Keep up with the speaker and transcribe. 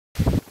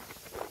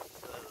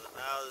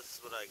now this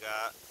is what I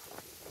got.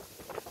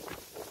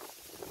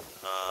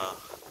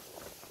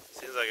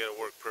 Seems like it'll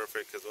work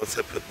perfect because once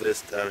I put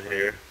this down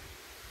here,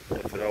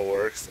 if it all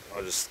works,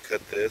 I'll just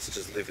cut this,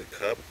 just leave the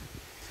cup.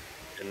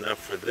 And now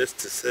for this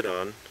to sit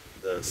on,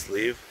 the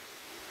sleeve,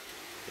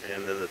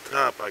 and then the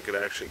top I could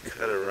actually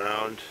cut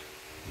around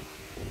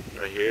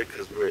right here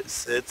because where it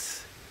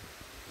sits,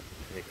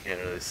 you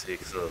can't really see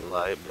because of the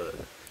light, but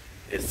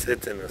it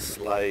sits in a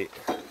slight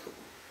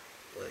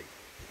like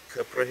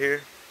cup right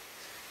here,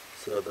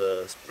 so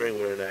the spring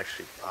wouldn't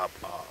actually pop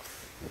off.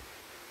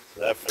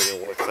 So that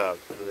freaking works out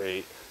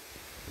great.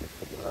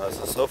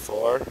 So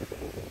far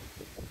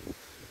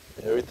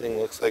everything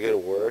looks like it'll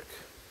work,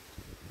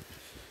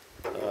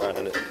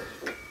 and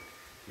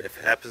if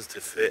it happens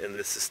to fit and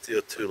this is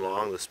still too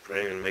long, the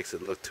spring, and makes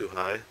it look too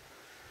high,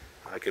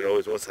 I could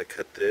always, once I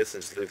cut this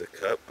and just leave the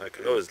cup, I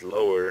could always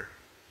lower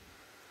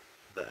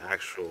the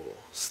actual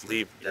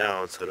sleeve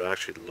down so it'll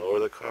actually lower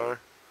the car.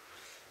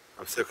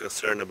 I'm still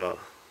concerned about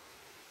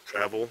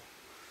travel,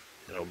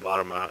 it'll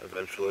bottom out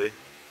eventually.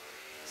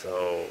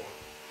 So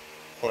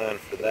plan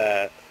for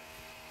that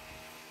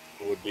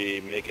would be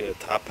making a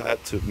top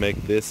hat to make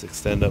this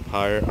extend up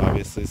higher,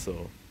 obviously,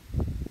 so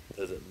it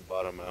doesn't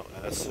bottom out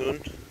as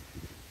soon.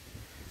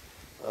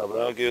 But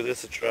I'll give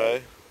this a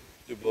try.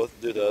 Do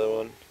the other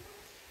one,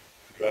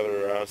 drive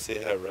it around, see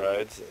how it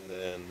rides, and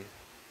then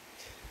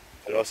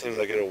if it all seems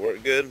like it'll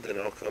work good, then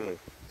I'll come and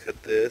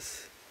cut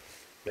this,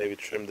 maybe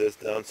trim this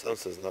down some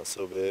so it's not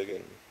so big,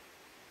 and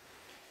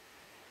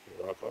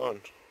rock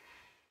on.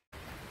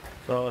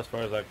 So as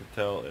far as I could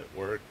tell, it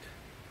worked.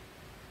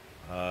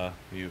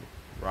 You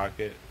rock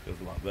it, feels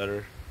a lot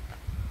better.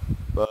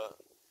 But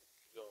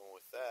going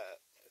with that,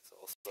 it's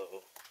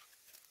also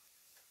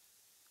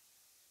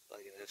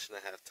like an inch and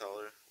a half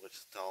taller, which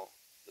is tall.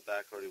 The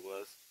back already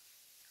was.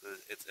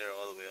 It's air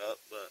all the way up,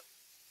 but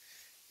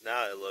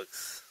now it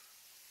looks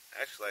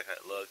actually like how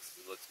it looks.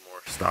 It looks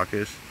more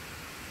stockish.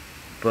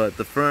 But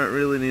the front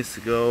really needs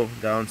to go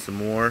down some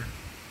more.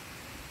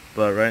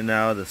 But right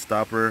now the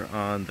stopper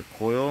on the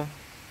coil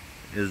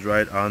is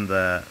right on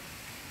the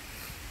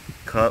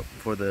cup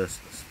for the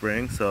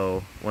spring,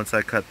 so once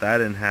I cut that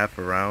in half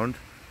around,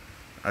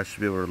 I should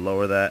be able to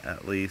lower that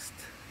at least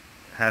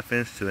 ½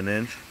 inch to 1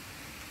 inch,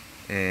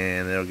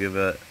 and it'll give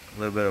it a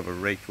little bit of a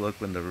raked look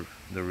when the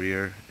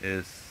rear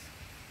is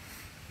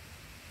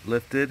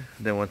lifted.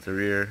 Then once the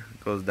rear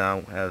goes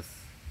down, as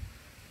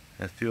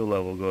fuel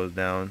level goes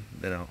down,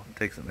 then I'll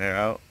take some air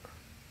out.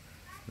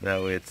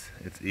 That way it's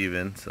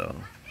even. So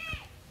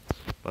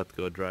about to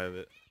go drive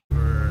it.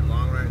 For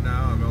long right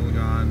now, I've only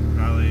gone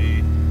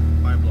probably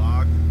 5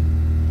 blocks,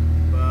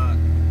 but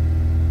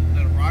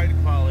the ride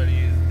quality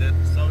is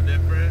so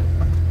different.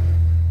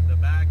 The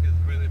back is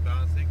really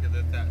bouncy because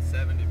it's at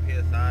 70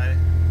 psi,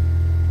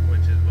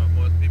 which is what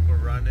most people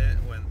run it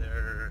when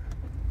they're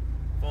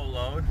full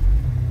load,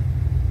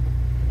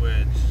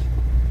 which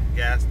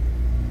gas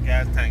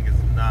tank is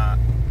not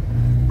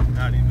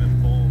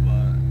even full,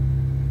 but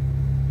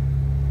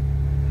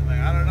like,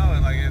 I don't know,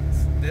 like,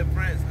 it's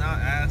different. It's not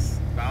as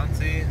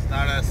bouncy, it's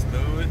not as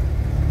smooth,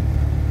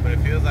 but it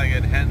feels like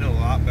it'd handle a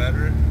lot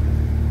better.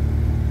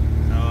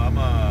 So I'm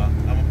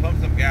gonna pump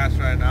some gas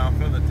right now,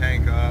 fill the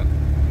tank up,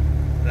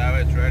 that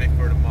way it's ready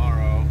for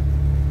tomorrow.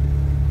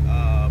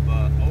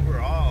 But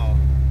overall,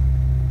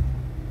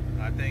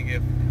 I think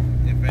if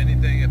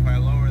anything, if I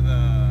lower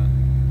the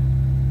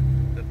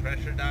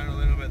pressure down a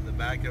little bit in the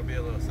back, it'll be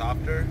a little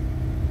softer,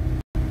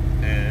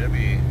 and it'll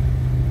be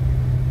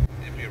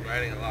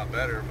riding a lot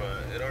better.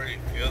 But it already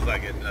feels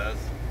like it does.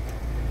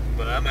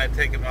 But I might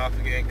take it off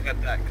again,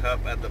 cut that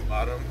cup at the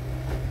bottom.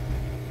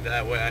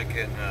 That way I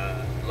can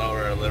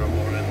lower a little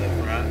more in the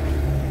front,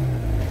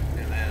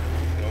 and then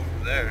go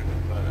from there.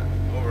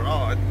 But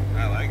overall,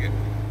 I like it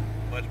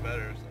much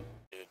better.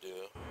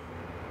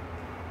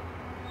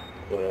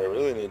 So what I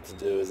really need to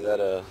do is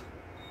add a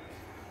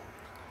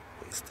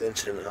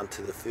extension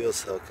onto the fuel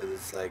cell because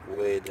it's like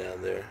way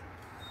down there.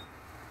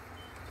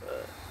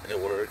 But it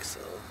works,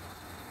 so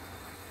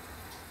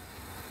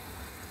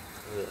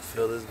I'm gonna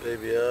fill this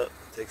baby up,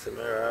 take some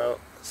air out,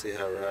 see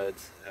how it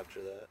rides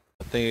after that.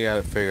 I think I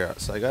gotta figure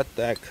out. So I got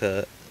that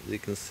cut. As you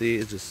can see,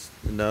 it's just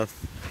enough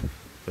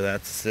for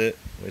that to sit,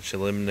 which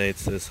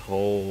eliminates this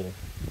whole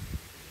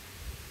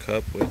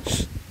cup,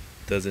 which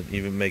doesn't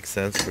even make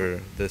sense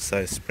for this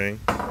size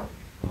spring.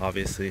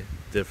 Obviously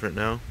different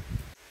now.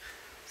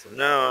 So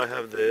now I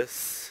have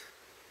this.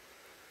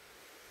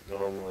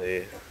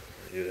 Normally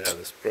you'd have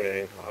the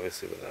spring,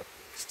 obviously without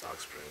stock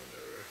spring or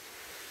whatever.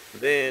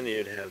 Then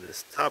you'd have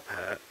this top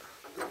hat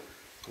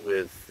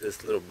with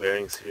this little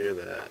bearings here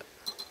that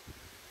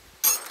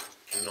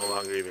you no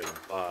longer even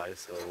buy,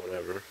 so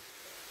whatever.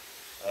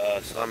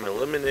 So I'm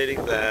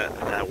eliminating that,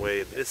 and that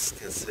way this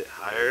can sit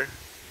higher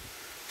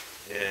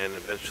and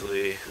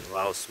eventually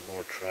allow some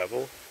more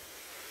travel.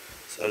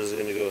 So I'm just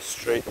going to go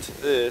straight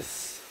to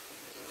this,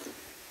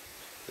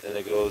 then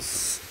it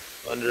goes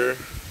under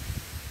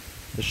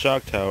the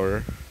shock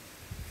tower,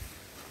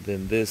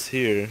 then this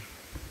here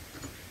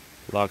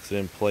locks it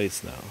in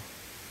place now.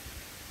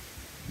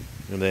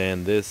 And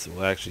then this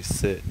will actually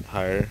sit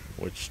higher,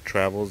 which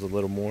travels a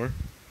little more,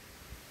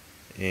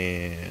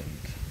 and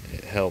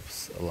it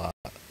helps a lot.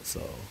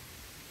 So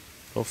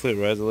hopefully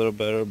it rides a little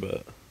better,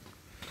 but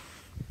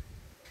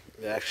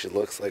it actually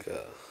looks like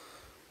a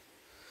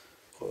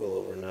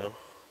coilover now,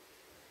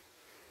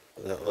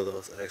 without all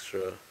those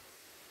extra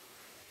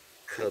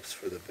cups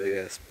for the big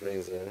ass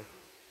springs there.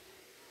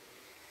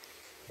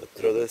 But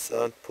throw this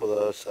on, pull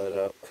the other side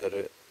out, cut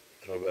it,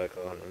 throw it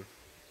back on, and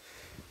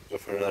go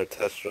for another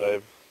test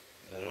drive,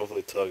 and hopefully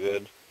it's all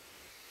good.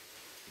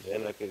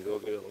 Then I can go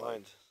get it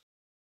lined.